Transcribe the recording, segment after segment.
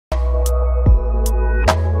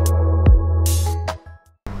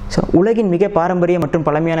உலகின் மிக பாரம்பரிய மற்றும்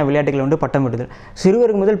பழமையான விளையாட்டுகள் வந்து பட்டமிடுதல்.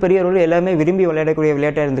 சிறுவருக்கு முதல் பெரியவர்கள் எல்லாமே விரும்பி விளையாடக்கூடிய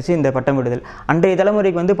விளையாட்டாக இருந்துச்சு இந்த பட்டமிடுதல். அன்றைய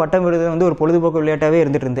தலைமுறைக்கு வந்து பட்டமிடுதல் வந்து ஒரு பொழுதுபோக்கு விளையாட்டாகவே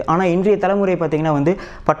இருந்துட்டு இருந்து. ஆனால் இன்றைய தலைமுறை பார்த்திங்கன்னா வந்து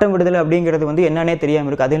பட்டமிடுதல் அப்படிங்கிறது வந்து என்னன்னே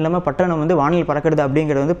தெரியாமல் இருக்குது. அது இல்லாமல் பட்டணம் வந்து வானில் பறக்கிறது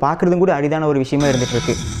அப்படிங்கிறது வந்து பார்க்குறதும் கூட அரிதான ஒரு விஷயமா இருந்துகிட்டு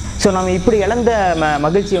இருக்கு. ஸோ நம்ம இப்படி இழந்த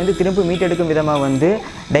மகிழ்ச்சியை வந்து திரும்ப மீட்டெடுக்கும் விதமாக வந்து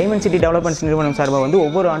டைமண்ட் சிட்டி டெவலப்மெண்ட்ஸ் நிறுவனம் சார்பாக வந்து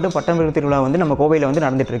ஒவ்வொரு ஆண்டும் பட்டமிடு திருவிழா வந்து நம்ம கோவையில் வந்து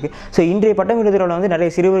நடந்துட்டு இருக்கு. ஸோ இன்றைய பட்டமிடு திருவிழா வந்து நிறைய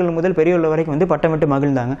சிறுவர்கள் முதல் பெரியவர்கள் வரைக்கும் வந்து பட்டமிட்டு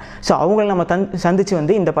மகிழ்ந்தாங்க. ஸோ அவங்களை நம்ம சந்திச்சு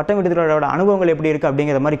வந்து இந்த பட்டமிடு திருவிழாவோட அனுபவங்கள் எப்படி இருக்குது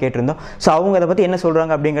அப்படிங்கிற மாதிரி கேட்டிருந்தோம். ஸோ அவங்க அதை பற்றி என்ன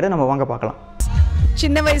சொல்கிறாங்க அப்படிங்கிறத நம்ம வாங்க பார்க்கலாம்.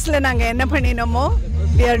 சின்ன வயசில் நாங்கள் என்ன பண்ணினோமோ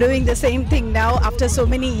we are doing the same thing now after so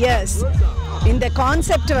many years. இந்த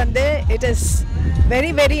கான்செப்ட் வந்து it is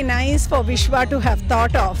very very nice for Vishwa to have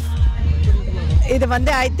thought of. இது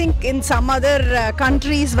வந்து I think in some other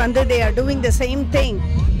countries வந்து they are doing the same thing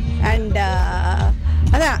and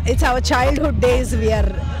it's our childhood days. We are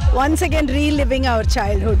once again reliving our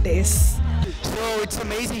childhood days. So it's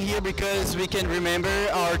amazing here because we can remember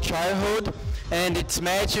our childhood and it's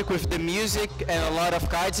magic with the music and a lot of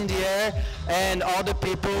kites in the air and all the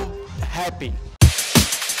people happy.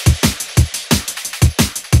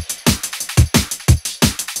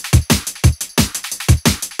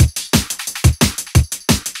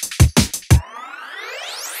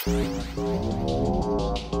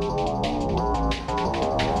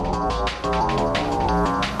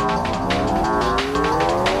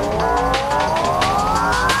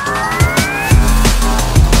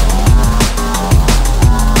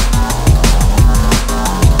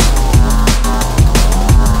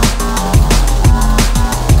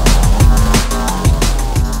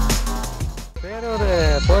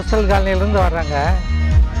 Coastal காலனியிலேருந்து வர்றாங்க.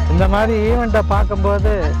 இந்த மாதிரி ஈவெண்ட்டை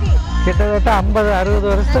பார்க்கும்போது கிட்டத்தட்ட 50-60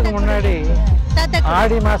 வருஷத்துக்கு முன்னாடி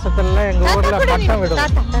ஆடி மாதத்துல எங்கள் ஊரில் பட்டம்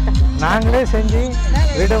விடுவோம். நாங்களே செஞ்சு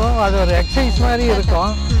விடுவோம். அது ஒரு எக்ஸசைஸ் மாதிரி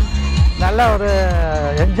இருக்கும். நல்ல ஒரு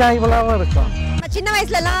என்ஜாயபுளாகவும் இருக்கும். சின்ன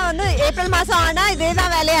வயசுலலாம் வந்து ஏப்ரல் மாதம் ஆனால் இதே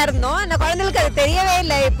தான் வேலையாக இருந்தோம். அந்த குழந்தைகளுக்கு அது தெரியவே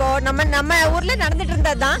இல்லை. இப்போது நம்ம ஊரில் நடந்துட்டு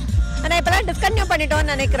இருந்தது தான். ஆனால் இப்போலாம் டிஸ்கன்டினியூ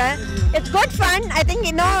பண்ணிட்டோம்னு நினைக்கிறேன். It's good fun. I think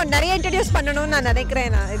இன்னும் நிறைய இன்ட்ரடியூஸ் பண்ணணும்னு நான் நினைக்கிறேன்.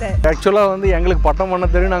 நான் இது ஆக்சுவலாக வந்து எங்களுக்கு பட்டம் பண்ண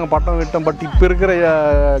தெரியும், நாங்கள் பட்டம் விட்டோம். பட் இப்போ இருக்கிற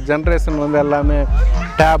ஜென்ரேஷன் வந்து எல்லாமே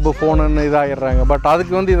டேபு ஃபோனுன்னு இதாகிடுறாங்க. பட்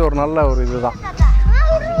அதுக்கு வந்து இது ஒரு நல்ல ஒரு இது தான்.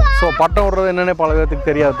 ஸோ பட்டம் விடுறது என்னென்ன பல பேருக்கு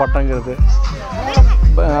தெரியாது. பட்டங்கிறது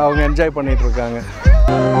அவங்க என்ஜாய் பண்ணிகிட்டு இருக்காங்க.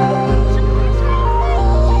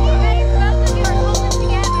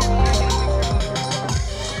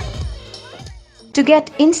 To get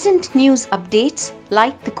instant news updates,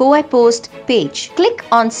 like the Kowai Post page. Click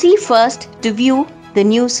on See First to view the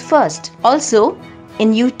news first. Also, in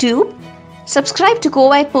YouTube, subscribe to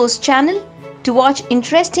Kowai Post channel to watch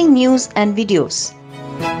interesting news and videos.